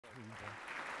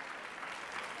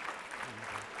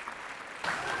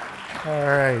All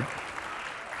right.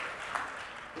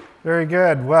 Very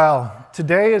good. Well,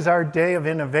 today is our day of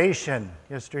innovation.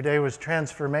 Yesterday was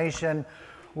transformation.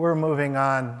 We're moving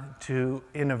on to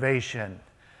innovation.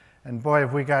 And boy,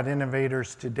 have we got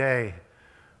innovators today.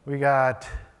 We got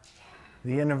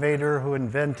the innovator who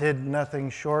invented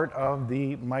nothing short of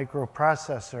the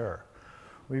microprocessor.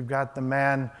 We've got the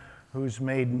man who's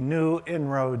made new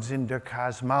inroads into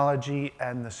cosmology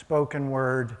and the spoken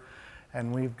word.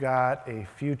 And we've got a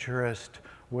futurist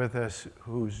with us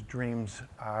whose dreams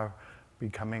are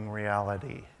becoming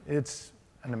reality. It's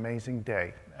an amazing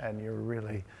day, and you're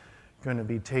really going to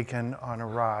be taken on a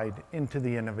ride into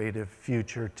the innovative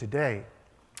future today.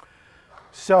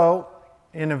 So,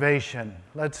 innovation.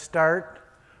 Let's start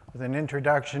with an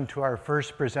introduction to our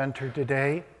first presenter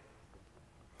today.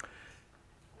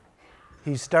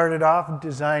 He started off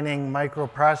designing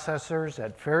microprocessors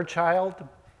at Fairchild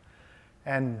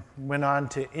and went on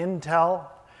to Intel.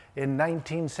 In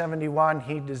 1971,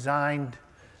 he designed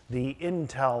the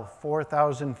Intel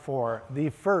 4004, the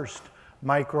first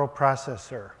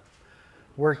microprocessor.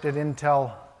 Worked at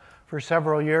Intel for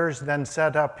several years, then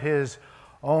set up his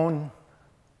own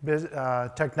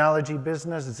technology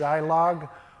business, Zilog,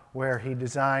 where he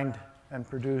designed and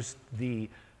produced the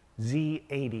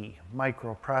Z80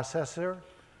 microprocessor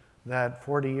that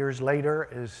 40 years later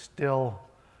is still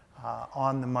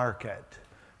on the market.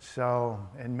 So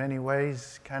in many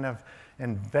ways, kind of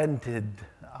invented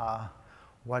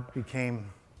what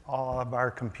became all of our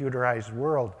computerized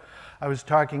world. I was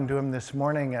talking to him this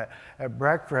morning at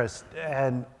breakfast,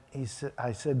 and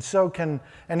I said,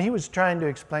 and he was trying to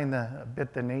explain a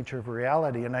bit the nature of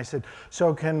reality, and I said,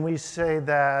 so can we say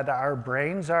that our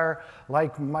brains are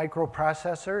like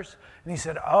microprocessors? And he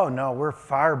said, oh no, we're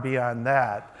far beyond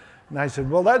that. And I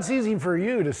said, well, that's easy for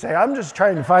you to say. I'm just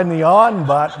trying to find the on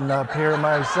button up here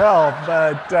myself,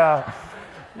 but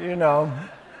you know,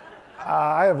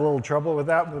 I have a little trouble with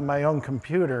that with my own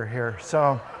computer here.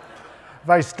 So if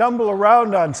I stumble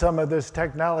around on some of this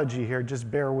technology here, just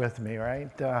bear with me,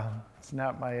 right? It's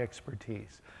not my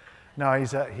expertise. No,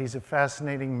 he's a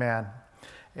fascinating man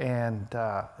and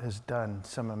has done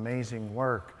some amazing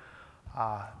work.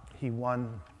 He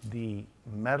won the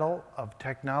Medal of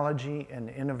Technology and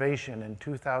Innovation in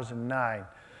 2009,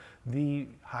 the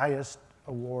highest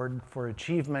award for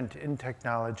achievement in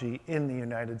technology in the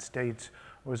United States,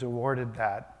 was awarded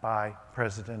that by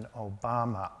President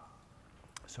Obama.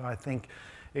 So I think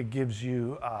it gives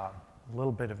you a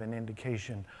little bit of an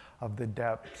indication of the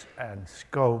depth and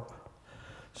scope.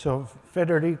 So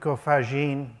Federico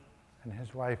Faggin and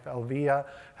his wife Elvia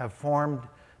have formed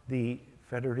the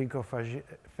Federico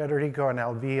and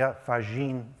Elvia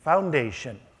Faggin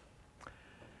Foundation.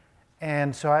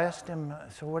 And so I asked him,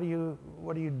 so what do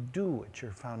you do at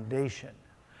your foundation?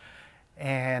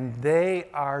 And they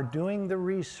are doing the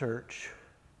research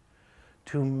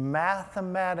to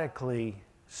mathematically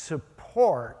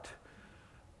support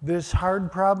this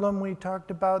hard problem we talked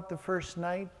about the first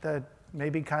night, that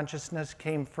maybe consciousness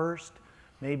came first,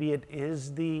 maybe it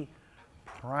is the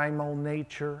primal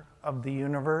nature of the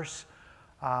universe.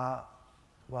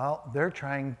 Well, they're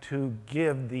trying to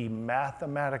give the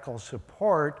mathematical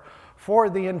support for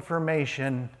the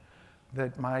information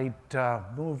that might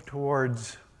move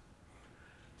towards,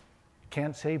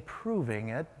 can't say proving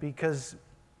it, because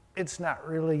it's not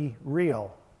really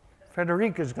real.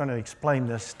 Federico's going to explain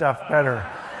this stuff better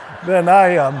than I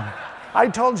am. I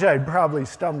told you I'd probably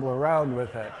stumble around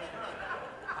with it.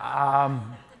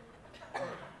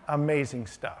 Amazing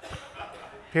stuff.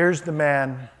 Here's the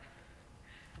man,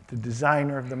 the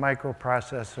designer of the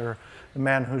microprocessor, the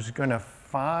man who's going to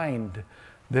find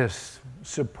this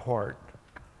support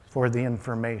for the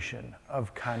information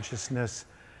of consciousness.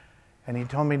 And he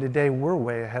told me today we're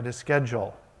way ahead of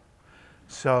schedule.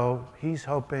 So he's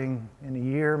hoping in a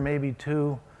year, maybe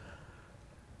two,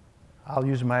 I'll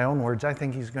use my own words, I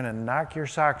think he's going to knock your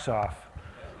socks off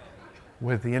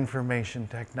with the information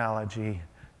technology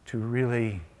to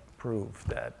really prove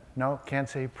that. No, can't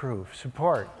say prove,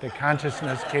 support that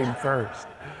consciousness came first.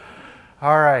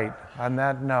 All right, on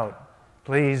that note,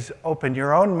 please open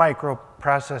your own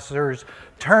microprocessors,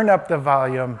 turn up the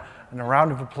volume, and a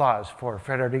round of applause for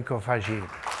Federico Faggin.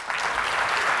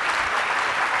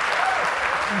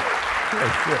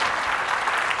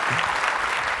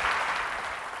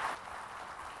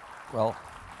 Well,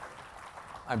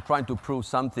 I'm trying to prove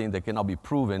something that cannot be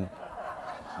proven,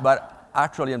 but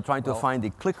actually I'm trying to find the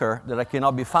clicker that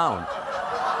cannot be found.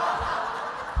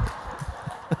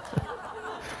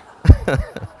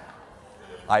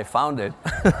 I found it.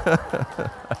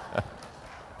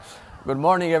 Good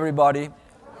morning, everybody.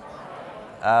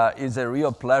 It's a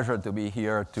real pleasure to be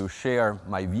here to share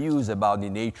my views about the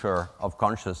nature of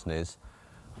consciousness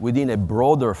within a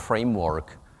broader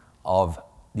framework of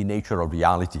the nature of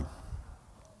reality.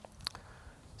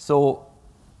 So,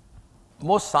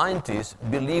 most scientists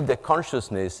believe that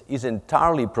consciousness is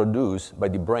entirely produced by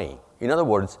the brain. In other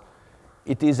words,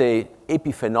 it is an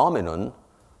epiphenomenon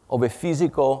of a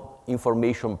physical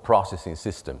information processing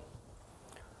system.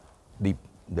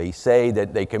 They say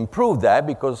that they can prove that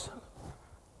because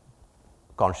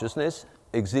consciousness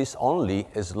exists only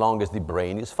as long as the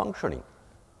brain is functioning.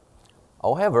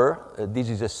 However, this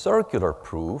is a circular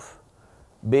proof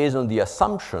based on the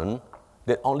assumption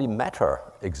that only matter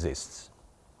exists.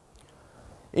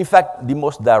 In fact, the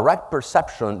most direct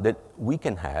perception that we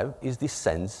can have is the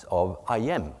sense of I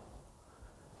am.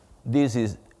 This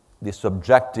is the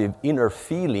subjective inner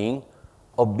feeling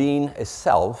of being a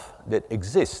self that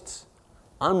exists,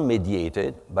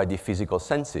 unmediated by the physical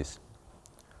senses.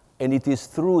 And it is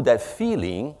through that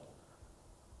feeling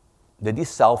that this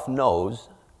self knows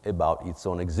about its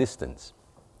own existence.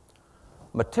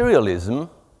 Materialism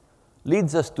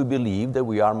leads us to believe that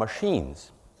we are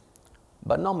machines,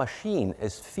 but not machine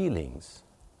as feelings.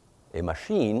 A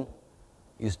machine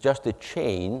is just a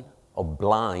chain of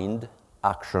blind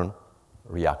action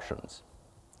reactions.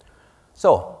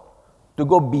 So, to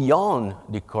go beyond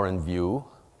the current view,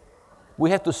 we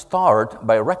have to start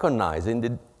by recognizing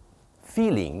that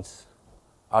feelings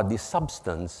are the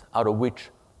substance out of which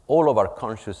all of our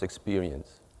conscious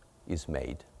experience is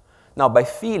made. Now, by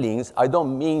feelings, I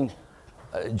don't mean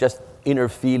just inner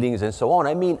feelings and so on.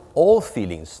 I mean all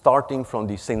feelings, starting from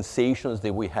the sensations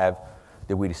that we have,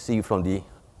 that we receive from the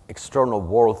external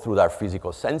world through our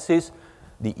physical senses,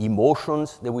 the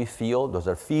emotions that we feel, those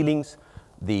are feelings,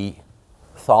 the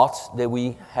thoughts that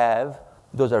we have,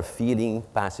 those are feelings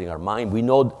passing our mind. We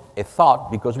know a thought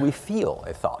because we feel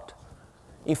a thought.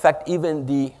 In fact, even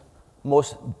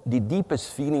the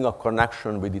deepest feeling of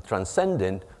connection with the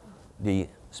transcendent, the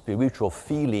spiritual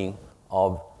feeling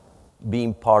of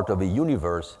being part of a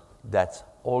universe, that's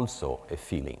also a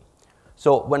feeling.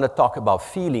 So when I talk about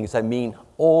feelings, I mean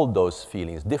all those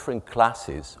feelings, different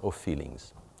classes of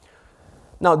feelings.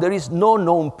 Now, there is no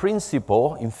known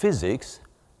principle in physics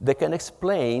that can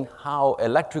explain how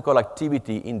electrical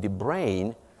activity in the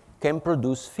brain can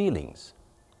produce feelings,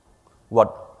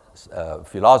 what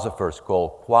philosophers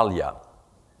call qualia.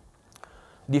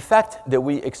 The fact that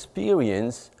we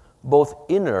experience both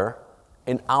inner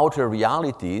and outer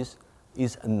realities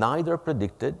is neither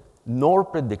predicted nor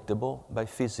predictable by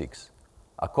physics,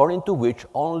 according to which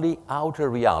only outer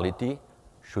reality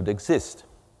should exist.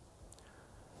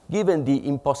 Given the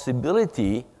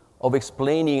impossibility of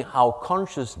explaining how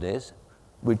consciousness,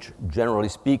 which generally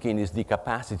speaking is the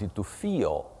capacity to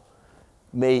feel,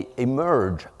 may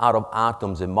emerge out of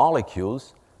atoms and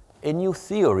molecules, a new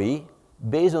theory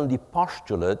based on the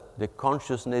postulate that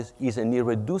consciousness is an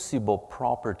irreducible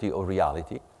property of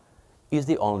reality is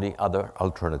the only other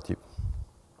alternative.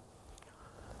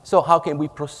 So how can we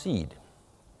proceed?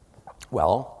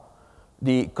 Well,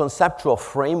 the conceptual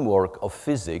framework of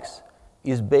physics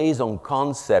is based on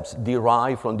concepts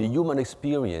derived from the human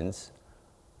experience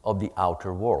of the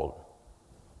outer world.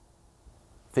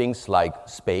 Things like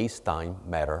space, time,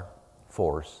 matter,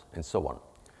 force, and so on.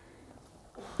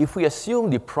 If we assume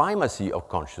the primacy of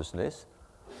consciousness,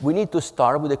 we need to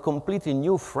start with a completely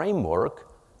new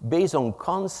framework based on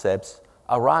concepts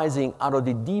arising out of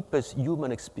the deepest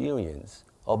human experience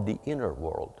of the inner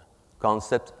world.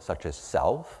 Concepts such as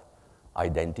self,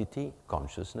 identity,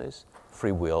 consciousness,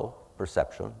 free will,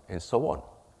 perception, and so on.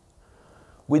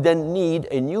 We then need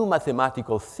a new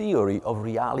mathematical theory of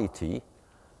reality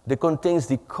that contains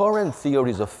the current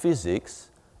theories of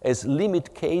physics as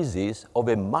limit cases of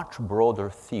a much broader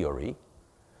theory,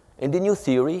 and the new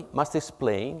theory must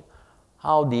explain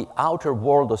how the outer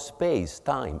world of space,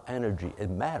 time, energy,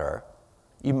 and matter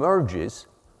emerges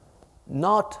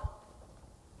out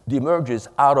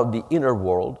of the inner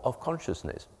world of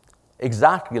consciousness,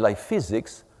 exactly like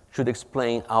physics should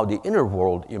explain how the inner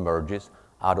world emerges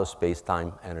out of space,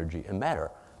 time, energy, and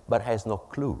matter, but has no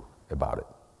clue about it.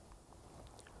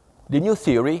 The new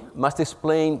theory must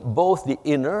explain both the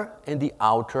inner and the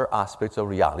outer aspects of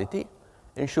reality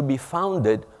and should be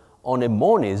founded on a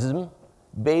monism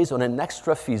based on an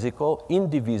extra-physical,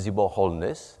 indivisible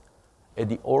wholeness at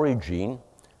the origin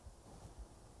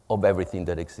of everything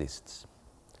that exists.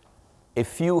 A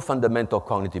few fundamental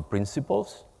cognitive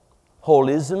principles,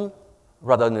 holism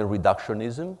rather than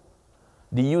reductionism,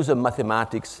 the use of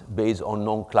mathematics based on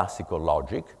non-classical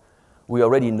logic. We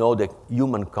already know that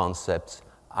human concepts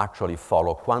actually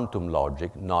follow quantum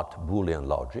logic, not Boolean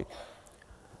logic.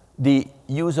 the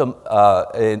use of,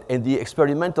 and the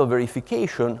experimental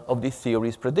verification of this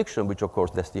theory's prediction, which of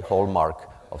course that's the hallmark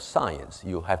of science.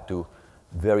 You have to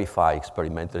verify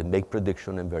experimentally, make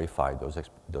prediction and verify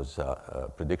those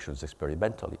predictions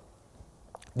experimentally.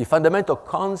 The fundamental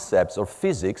concepts of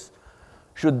physics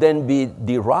should then be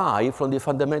derived from the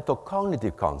fundamental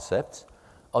cognitive concepts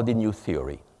of the new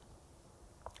theory.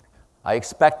 I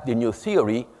expect the new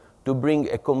theory to bring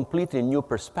a completely new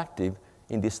perspective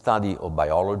in the study of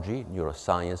biology,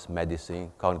 neuroscience, medicine,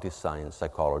 cognitive science,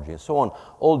 psychology, and so on.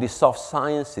 All the soft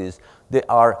sciences, they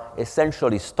are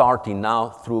essentially starting now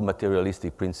through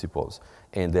materialistic principles,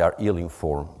 and they are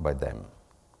ill-informed by them.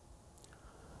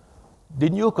 The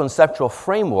new conceptual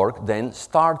framework then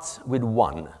starts with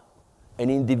one, an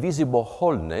indivisible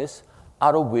wholeness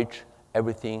out of which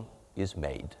everything is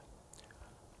made.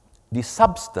 The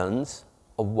substance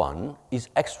of one is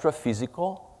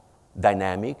extra-physical,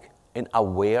 dynamic, and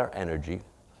aware energy,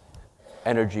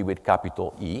 energy with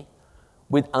capital E,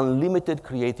 with unlimited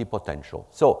creative potential.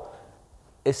 So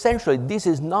essentially, this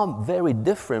is not very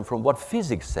different from what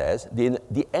physics says.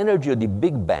 The energy of the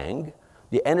Big Bang,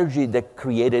 the energy that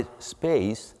created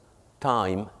space,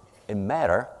 time, and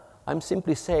matter, I'm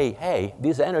simply saying, hey,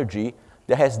 this energy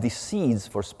that has the seeds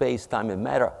for space, time, and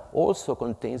matter also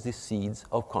contains the seeds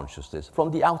of consciousness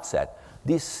from the outset.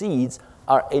 These seeds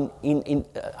are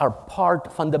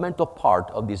fundamental part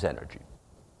of this energy.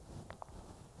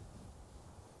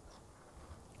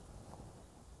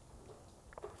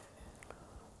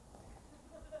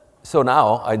 So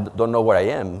now I don't know where I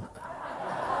am.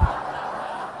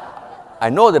 I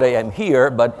know that I am here,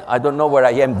 but I don't know where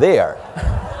I am there.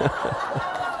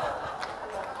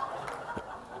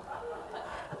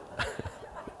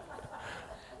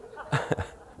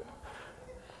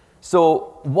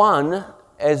 So one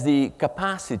has the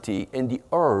capacity and the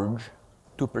urge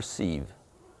to perceive,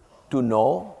 to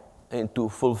know, and to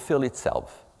fulfill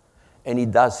itself. And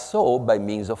it does so by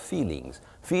means of feelings.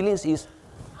 Feelings is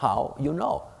how you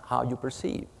know, how you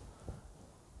perceive.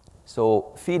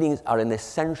 So feelings are an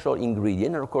essential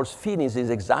ingredient, and of course feelings is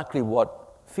exactly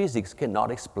what physics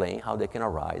cannot explain, how they can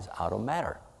arise out of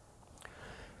matter.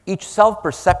 Each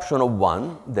self-perception of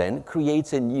one, then,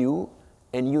 creates a new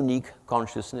and unique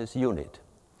consciousness unit.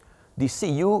 The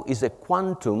CU is a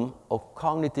quantum of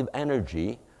cognitive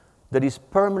energy that is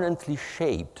permanently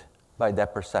shaped by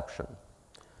that perception.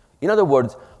 In other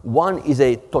words, one is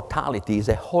a totality, is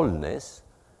a wholeness.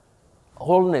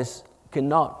 Wholeness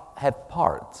cannot have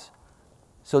parts,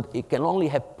 so it can only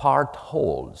have part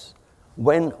wholes.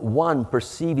 When one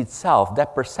perceives itself,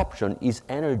 that perception is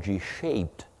energy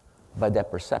shaped by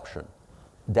that perception.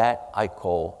 That I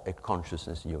call a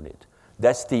consciousness unit.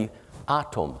 That's the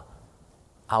atom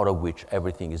out of which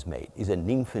everything is made, is an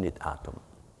infinite atom.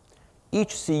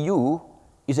 Each CU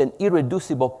is an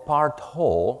irreducible part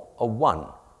whole of one,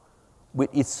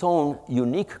 with its own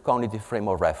unique cognitive frame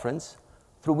of reference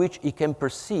through which it can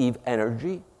perceive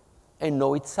energy and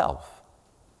know itself.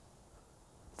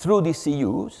 Through the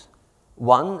CUs,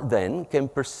 one then can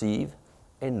perceive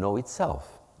and know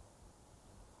itself.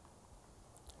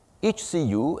 Each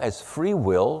CU has free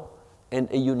will and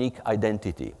a unique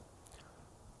identity.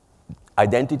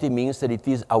 Identity means that it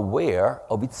is aware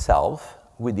of itself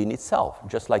within itself,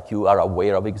 just like you are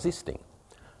aware of existing.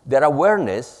 That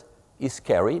awareness is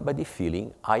carried by the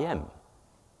feeling I am.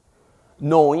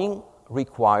 Knowing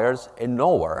requires a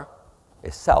knower,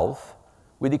 a self,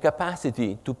 with the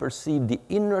capacity to perceive the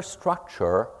inner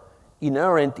structure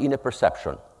inherent in a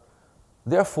perception.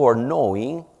 Therefore,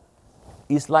 knowing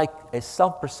is like a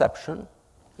self-perception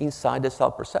inside a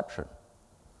self-perception.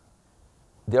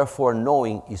 Therefore,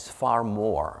 knowing is far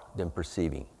more than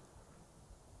perceiving.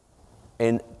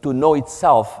 And to know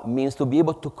itself means to be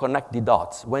able to connect the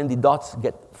dots. When the dots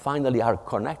finally are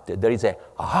connected, there is a,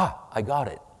 aha, I got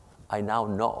it. I now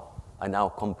know. I now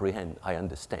comprehend. I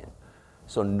understand.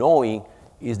 So knowing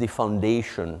is the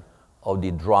foundation of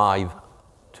the drive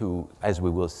to, as we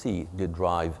will see, the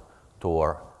drive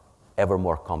toward ever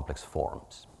more complex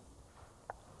forms.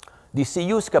 The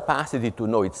CU's capacity to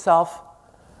know itself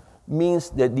means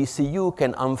that the CU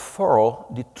can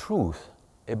unfurl the truth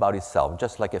about itself,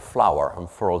 just like a flower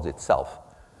unfurls itself.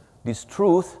 This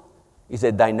truth is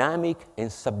a dynamic and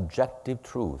subjective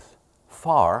truth,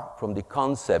 far from the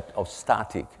concept of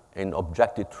static and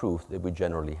objective truth that we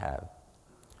generally have.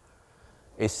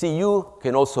 A CU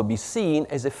can also be seen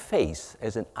as a face,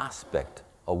 as an aspect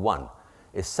of one,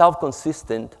 a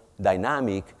self-consistent,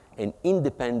 dynamic, and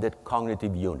independent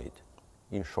cognitive unit,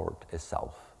 in short, a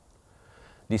self.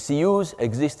 The CUs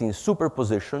exist in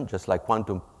superposition, just like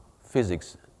quantum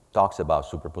physics talks about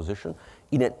superposition,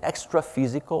 in an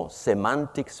extra-physical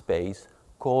semantic space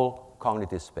call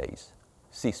cognitive space,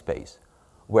 C space,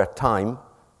 where time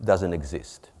doesn't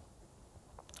exist.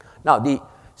 Now, the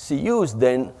CUs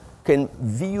then can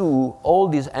view all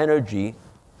this energy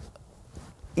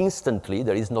instantly.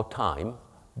 There is no time.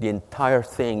 The entire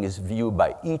thing is viewed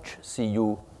by each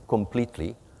CU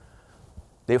completely.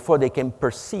 Therefore, they can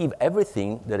perceive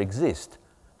everything that exists,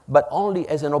 but only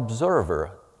as an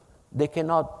observer. They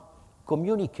cannot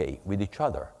communicate with each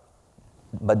other,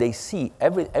 but they see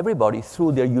everybody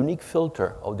through their unique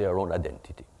filter of their own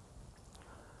identity.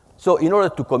 So in order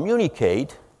to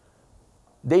communicate,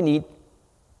 they need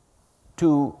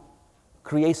to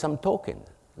create some token,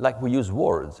 like we use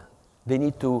words. They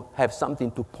need to have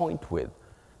something to point with.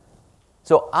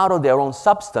 So out of their own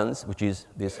substance, which is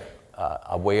this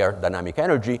aware dynamic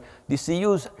energy, the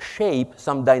CUs shape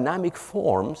some dynamic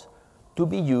forms to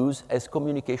be used as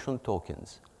communication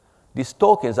tokens. These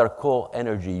tokens are called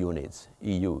energy units,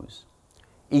 EUs.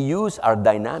 EUs are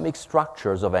dynamic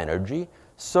structures of energy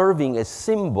serving as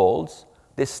symbols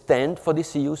that stand for the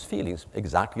CU's feelings,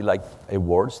 exactly like a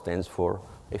word stands for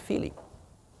a feeling.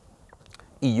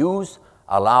 EUs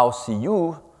allow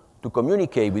CU to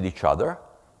communicate with each other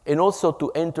and also to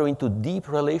enter into deep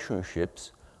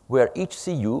relationships where each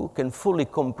CU can fully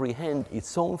comprehend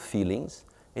its own feelings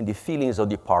and the feelings of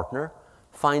the partner,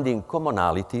 finding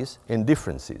commonalities and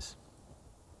differences.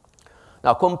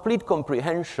 Now, complete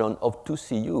comprehension of two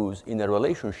CUs in a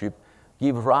relationship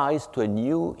give rise to a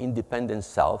new independent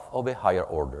self of a higher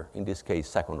order, in this case,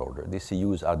 second order. The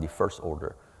CUs are the first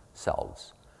order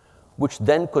selves, which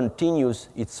then continues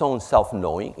its own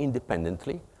self-knowing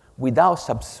independently without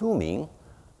subsuming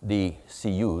the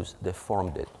CUs that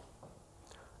formed it.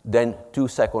 Then two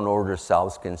second-order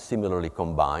selves can similarly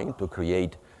combine to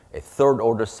create a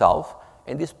third-order self,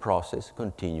 and this process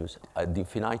continues ad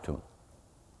infinitum.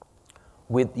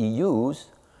 With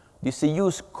EUs, the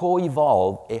CUs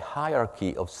co-evolve a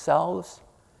hierarchy of selves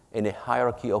and a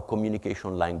hierarchy of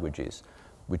communication languages,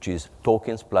 which is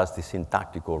tokens plus the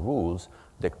syntactical rules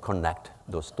that connect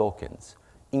those tokens,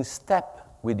 in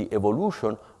step with the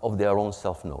evolution of their own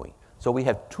self-knowing. So we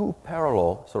have two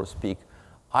parallel, so to speak,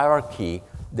 hierarchy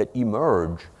that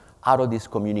emerge out of this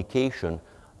communication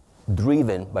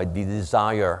driven by the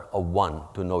desire of one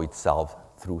to know itself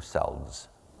through selves.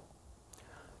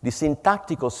 The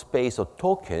syntactical space of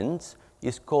tokens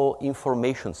is called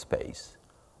information space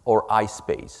or I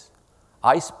space.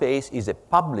 I space is a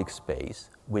public space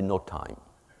with no time.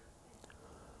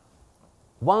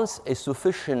 Once a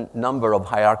sufficient number of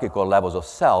hierarchical levels of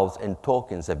selves and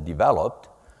tokens have developed,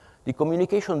 the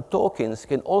communication tokens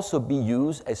can also be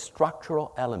used as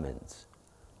structural elements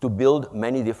to build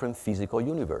many different physical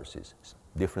universes,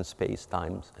 different space,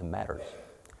 times, and matters.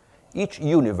 Each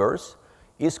universe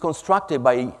is constructed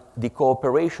by the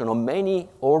cooperation of many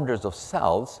orders of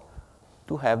selves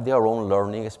to have their own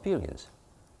learning experience.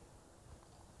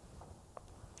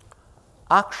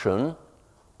 Action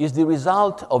is the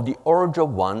result of the urge of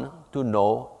one to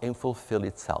know and fulfill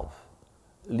itself,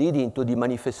 leading to the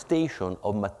manifestation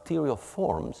of material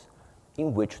forms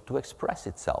in which to express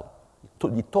itself.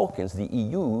 The tokens, the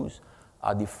EUs,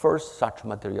 are the first such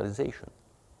materialization.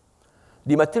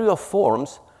 The material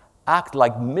forms act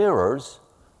like mirrors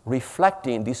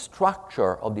reflecting the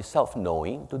structure of the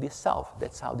self-knowing to the self.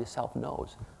 That's how the self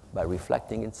knows, by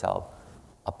reflecting itself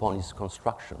upon its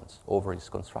constructions, over its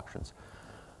constructions.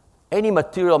 Any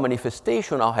material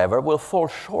manifestation, however, will fall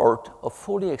short of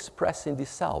fully expressing the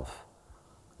self,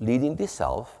 leading the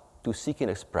self to seeking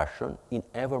expression in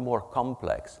ever more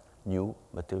complex new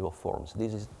material forms.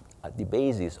 This is at the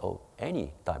basis of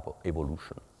any type of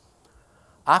evolution.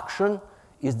 Action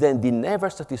is then the never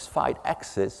satisfied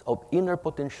excess of inner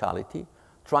potentiality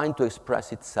trying to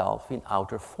express itself in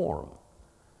outer form.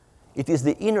 It is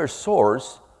the inner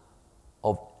source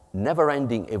of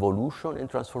never-ending evolution and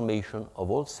transformation of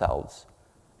all selves,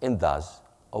 and thus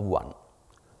of one.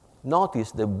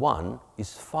 Notice that one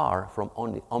is far from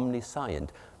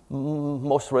omniscient.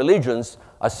 Most religions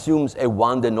assumes a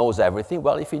one that knows everything.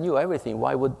 Well, if he knew everything,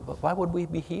 why would we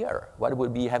be here? Why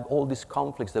would we have all these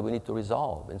conflicts that we need to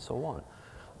resolve, and so on?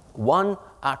 One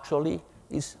actually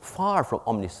is far from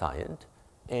omniscient,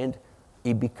 and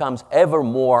it becomes ever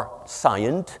more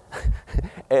scient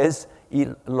as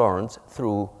it learns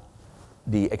through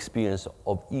the experience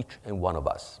of each and one of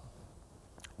us.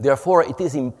 Therefore, it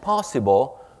is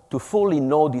impossible to fully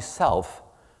know the self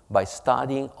by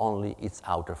studying only its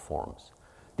outer forms.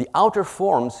 The outer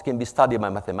forms can be studied by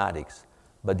mathematics,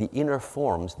 but the inner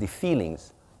forms, the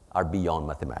feelings, are beyond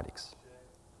mathematics.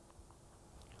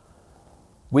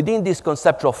 Within this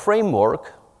conceptual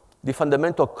framework, the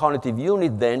fundamental cognitive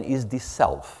unit then is the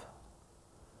self.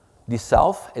 The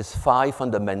self has 5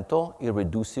 fundamental,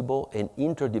 irreducible, and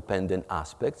interdependent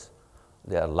aspects.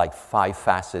 They are like 5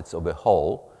 facets of a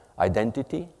whole: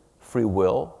 identity, free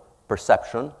will,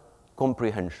 perception,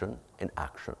 comprehension, and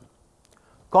action.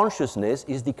 Consciousness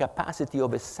is the capacity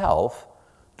of a self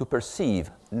to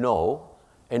perceive, know,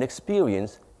 and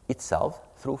experience itself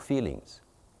through feelings.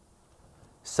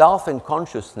 Self and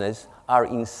consciousness are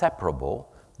inseparable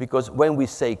because when we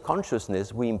say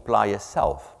consciousness, we imply a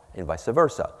self, and vice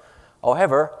versa.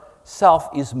 However, self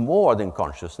is more than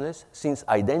consciousness, since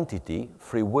identity,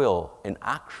 free will, and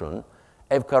action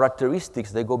have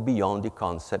characteristics that go beyond the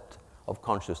concept of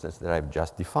consciousness that I've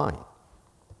just defined.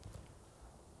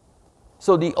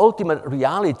 So the ultimate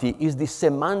reality is the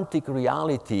semantic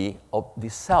reality of the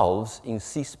selves in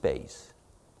C-space.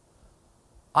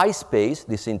 I-space,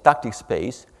 the syntactic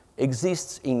space,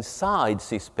 exists inside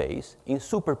C-space in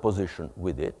superposition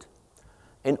with it,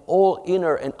 and all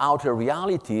inner and outer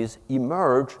realities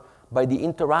emerge by the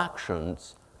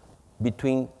interactions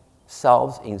between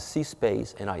selves in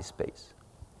C-space and I-space,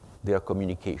 their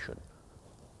communication.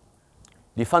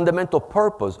 The fundamental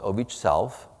purpose of each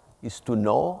self is to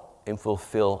know and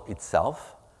fulfill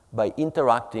itself by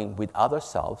interacting with other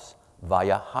selves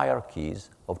via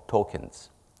hierarchies of tokens.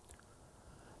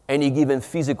 Any given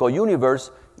physical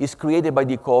universe is created by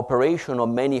the cooperation of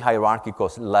many hierarchical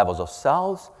levels of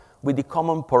selves with the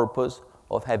common purpose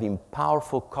of having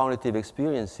powerful cognitive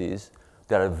experiences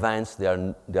that advance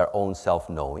their own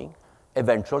self-knowing,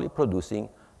 eventually producing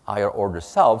higher order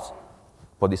selves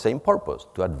for the same purpose,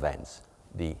 to advance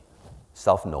the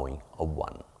self-knowing of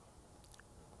one.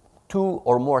 2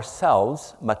 or more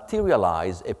selves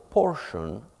materialize a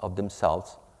portion of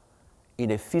themselves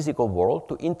in a physical world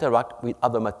to interact with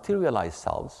other materialized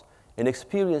selves and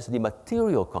experience the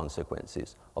material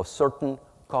consequences of certain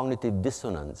cognitive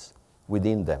dissonance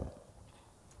within them.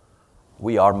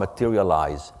 We are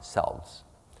materialized selves.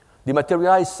 The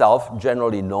materialized self,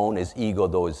 generally known as ego,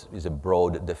 though is a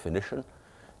broad definition,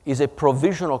 is a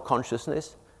provisional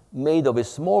consciousness made of a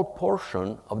small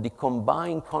portion of the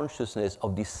combined consciousness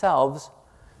of the selves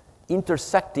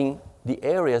intersecting the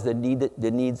areas that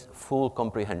needs full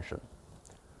comprehension.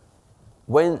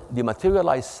 When the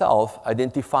materialized self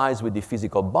identifies with the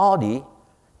physical body,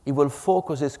 it will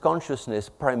focus its consciousness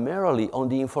primarily on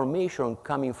the information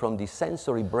coming from the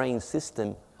sensory brain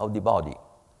system of the body,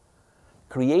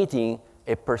 creating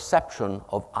a perception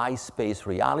of I-space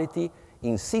reality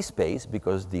in C-space,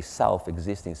 because the self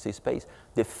exists in C-space,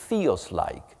 that feels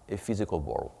like a physical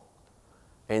world.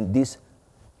 And this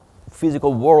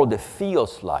physical world that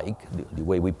feels like, the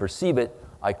way we perceive it,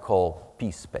 I call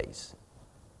P-space.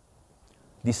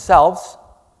 The selves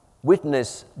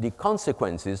witness the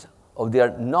consequences of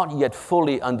their not yet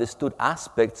fully understood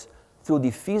aspects through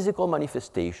the physical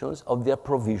manifestations of their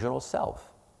provisional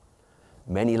self.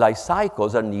 Many life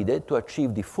cycles are needed to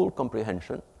achieve the full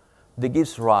comprehension that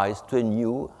gives rise to a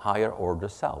new, higher order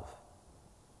self.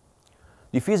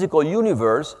 The physical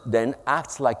universe then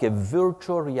acts like a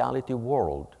virtual reality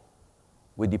world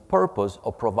with the purpose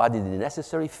of providing the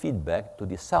necessary feedback to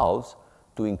the selves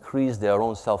to increase their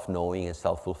own self-knowing and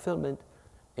self-fulfillment,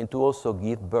 and to also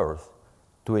give birth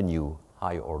to a new,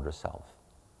 higher order self.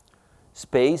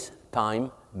 Space,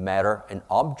 time, matter, and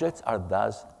objects are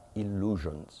thus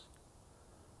illusions,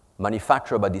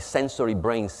 manufactured by the sensory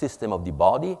brain system of the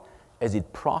body as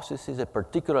it processes a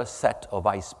particular set of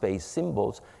I-space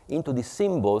symbols into the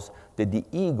symbols that the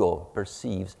ego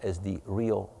perceives as the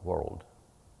real world.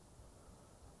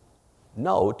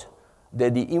 Note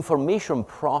that the information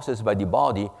processed by the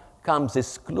body comes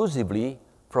exclusively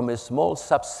from a small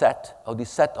subset of the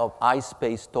set of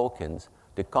I-space tokens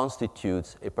that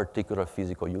constitutes a particular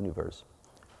physical universe.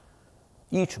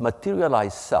 Each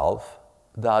materialized self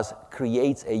thus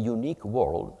creates a unique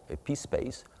world, a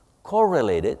P-space,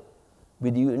 correlated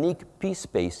with the unique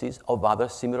P-spaces of other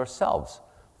similar selves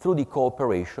through the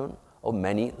cooperation of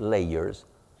many layers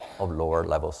of lower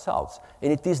level selves.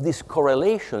 And it is this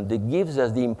correlation that gives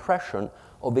us the impression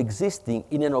of existing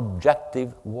in an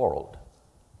objective world.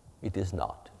 It is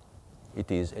not. It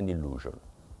is an illusion.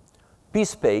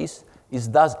 P-space is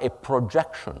thus a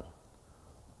projection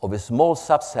of a small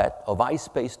subset of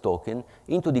I-space token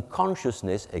into the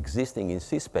consciousness existing in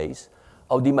C-space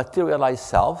of the materialized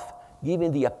self,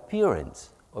 giving the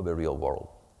appearance of a real world.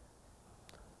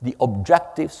 The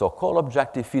objective, so-called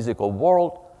objective physical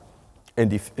world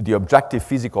and the objective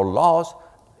physical laws,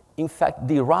 in fact,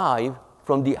 derive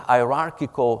from the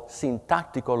hierarchical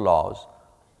syntactical laws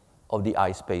of the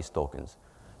I-space tokens.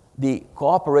 The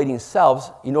cooperating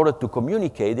selves, in order to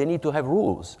communicate, they need to have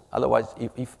rules. Otherwise,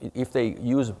 if they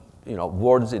use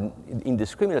words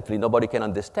indiscriminately, nobody can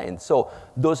understand. So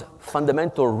those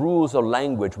fundamental rules of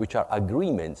language, which are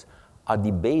agreements, are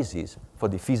the basis for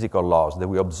the physical laws that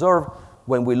we observe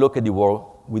when we look at the world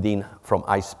from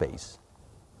eye space.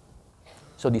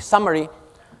 So in summary,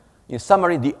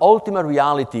 the ultimate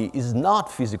reality is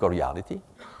not physical reality,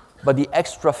 but the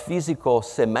extra-physical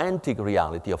semantic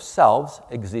reality of selves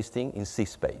existing in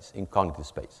C-space, in cognitive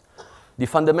space. The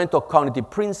fundamental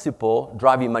cognitive principle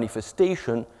driving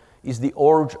manifestation is the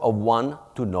urge of one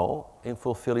to know and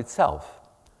fulfill itself.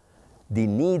 The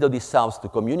need of the selves to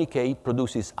communicate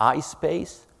produces I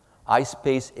space. I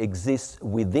space exists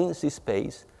within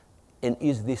C-space and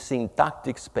is the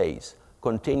syntactic space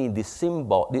containing the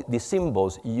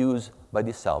symbols used by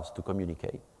the selves to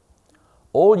communicate.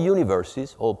 All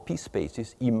universes, all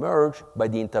P-spaces, emerge by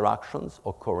the interactions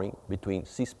occurring between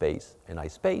C-space and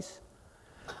I-space.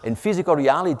 And physical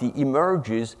reality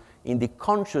emerges in the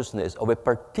consciousness of a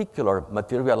particular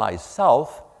materialized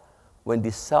self when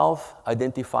the self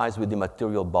identifies with the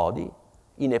material body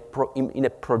in a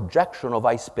projection of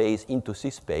I-space into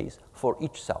C-space for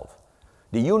each self.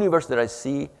 The universe that I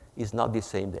see is not the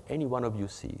same that any one of you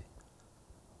see.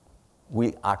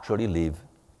 We actually live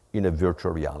in a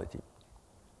virtual reality.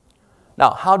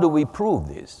 Now, how do we prove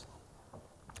this?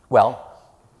 Well,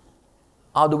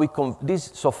 how do we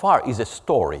this so far is a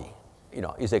story,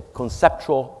 is a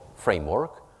conceptual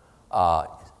framework.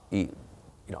 It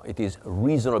is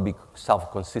reasonably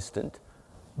self-consistent,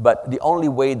 but the only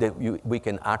way that we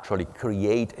can actually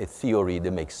create a theory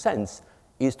that makes sense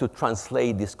is to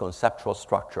translate this conceptual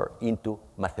structure into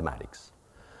mathematics.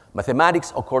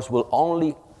 Mathematics, of course, will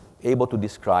only be able to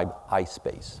describe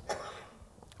I-space.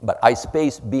 But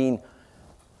I-space being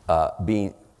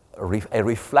a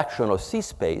reflection of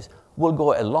C-space will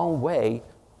go a long way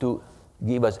to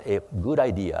give us a good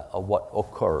idea of what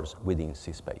occurs within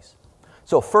C-space.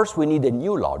 So first we need a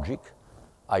new logic,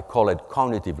 I call it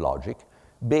cognitive logic,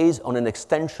 based on an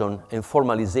extension and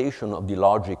formalization of the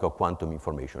logic of quantum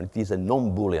information. It is a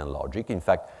non-Boolean logic. In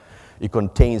fact, it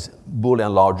contains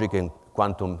Boolean logic and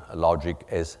quantum logic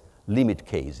as limit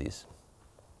cases.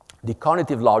 The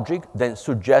cognitive logic then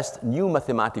suggests new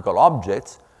mathematical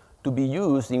objects to be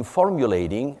used in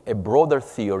formulating a broader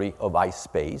theory of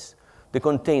I-space that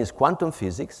contains quantum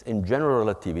physics and general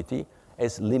relativity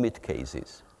as limit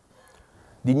cases.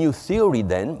 The new theory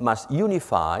then must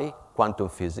unify quantum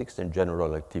physics and general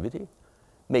relativity,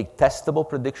 make testable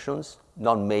predictions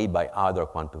not made by either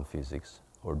quantum physics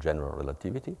or general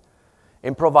relativity,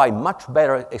 and provide much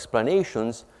better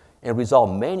explanations and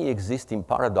resolve many existing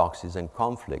paradoxes and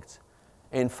conflicts,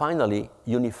 and finally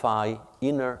unify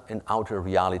inner and outer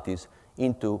realities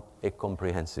into a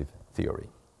comprehensive theory.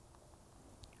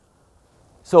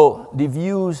 So the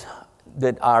views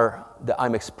that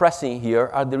I'm expressing here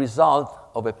are the result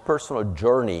of a personal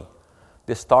journey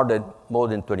that started more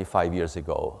than 25 years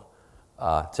ago.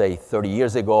 Say 30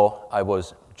 years ago, I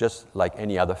was just like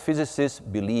any other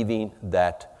physicist, believing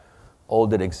that all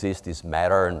that exists is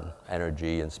matter and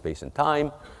energy and space and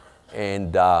time.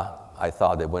 And I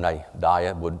thought that when I die,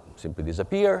 I would simply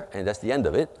disappear, and that's the end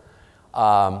of it.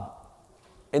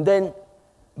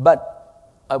 But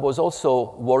I was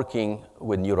also working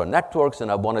with neural networks,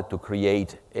 and I wanted to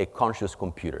create a conscious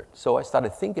computer. So I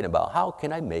started thinking about how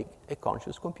can I make a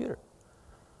conscious computer?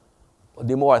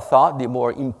 The more I thought, the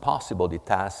more impossible the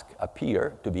task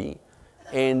appeared to be.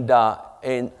 And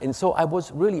so I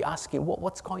was really asking,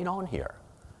 what's going on here?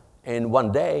 And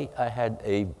one day I had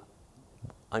an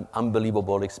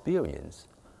unbelievable experience.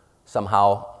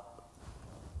 Somehow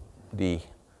the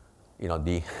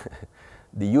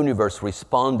universe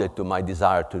responded to my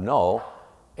desire to know,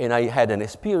 and I had an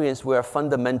experience where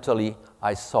fundamentally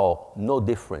I saw no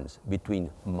difference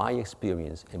between my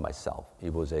experience and myself.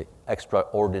 It was an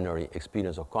extraordinary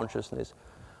experience of consciousness.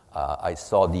 I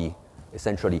saw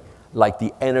essentially like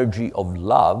the energy of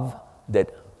love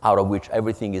that out of which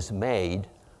everything is made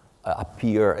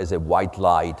appear as a white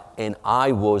light, and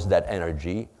I was that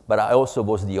energy, but I also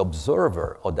was the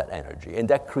observer of that energy, and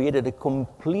that created a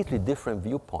completely different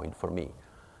viewpoint for me.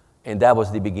 And that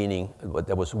was the beginning.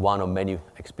 That was one of many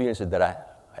experiences that I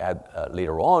had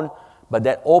later on, but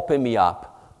that opened me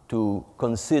up to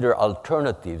consider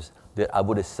alternatives that I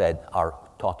would have said are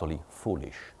totally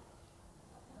foolish.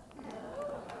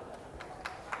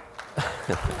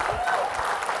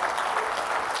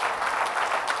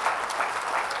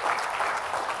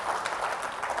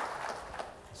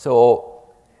 So,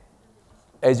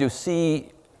 as you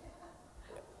see,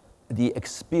 the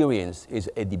experience is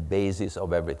at the basis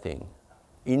of everything.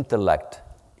 Intellect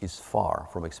is far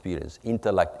from experience.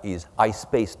 Intellect is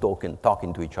I-space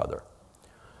talking to each other.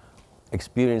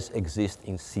 experience exists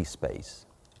in C-space.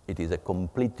 It is a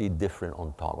completely different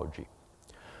ontology.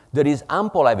 There is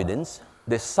ample evidence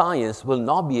that science will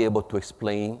not be able to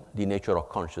explain the nature of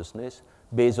consciousness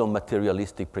based on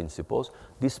materialistic principles,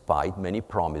 despite many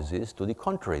promises to the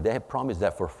contrary. They have promised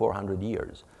that for 400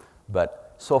 years.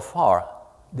 But so far,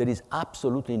 there is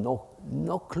absolutely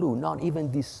no clue, not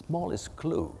even the smallest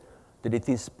clue, that it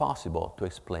is possible to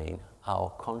explain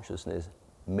how consciousness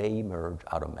may emerge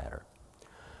out of matter.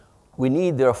 We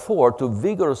need, therefore, to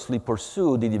vigorously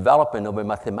pursue the development of a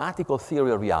mathematical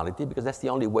theory of reality, because that's the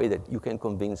only way that you can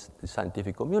convince the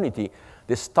scientific community,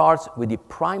 that starts with the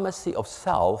primacy of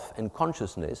self and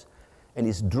consciousness and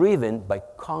is driven by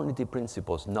cognitive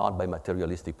principles, not by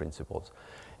materialistic principles.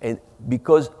 And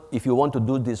because if you want to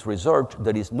do this research,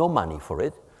 there is no money for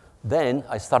it, then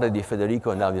I started the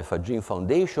Federico and Faggin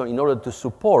Foundation in order to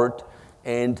support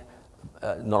and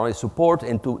not only support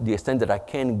and to the extent that I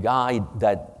can guide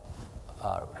that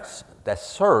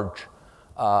search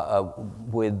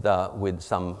with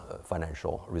some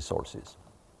financial resources.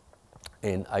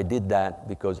 And I did that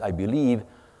because I believe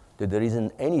that there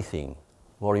isn't anything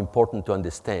more important to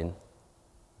understand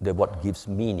than what gives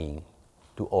meaning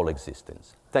to all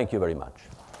existence. Thank you very much.